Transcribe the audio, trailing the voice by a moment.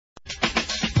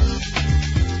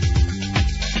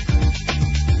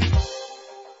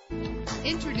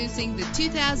Introducing the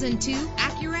 2002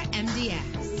 Acura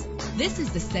MDX. This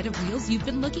is the set of wheels you've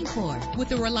been looking for,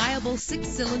 with a reliable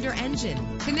 6-cylinder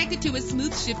engine connected to a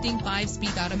smooth shifting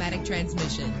 5-speed automatic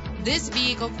transmission. This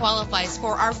vehicle qualifies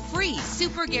for our free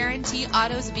Super Guarantee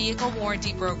Autos Vehicle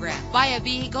Warranty Program. Buy a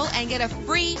vehicle and get a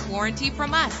free warranty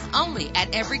from us only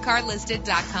at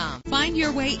everycarlisted.com. Find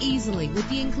your way easily with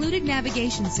the included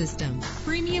navigation system.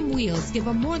 Premium wheels give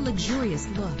a more luxurious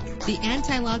look. The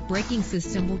anti-lock braking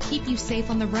system will keep you safe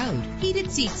on the road.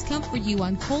 Heated seats comfort you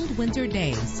on cold winter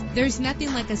days. There's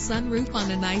nothing like a sunroof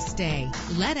on a nice day.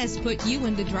 Let us put you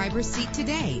in the driver's seat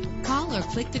today. Call or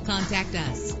click to contact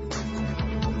us.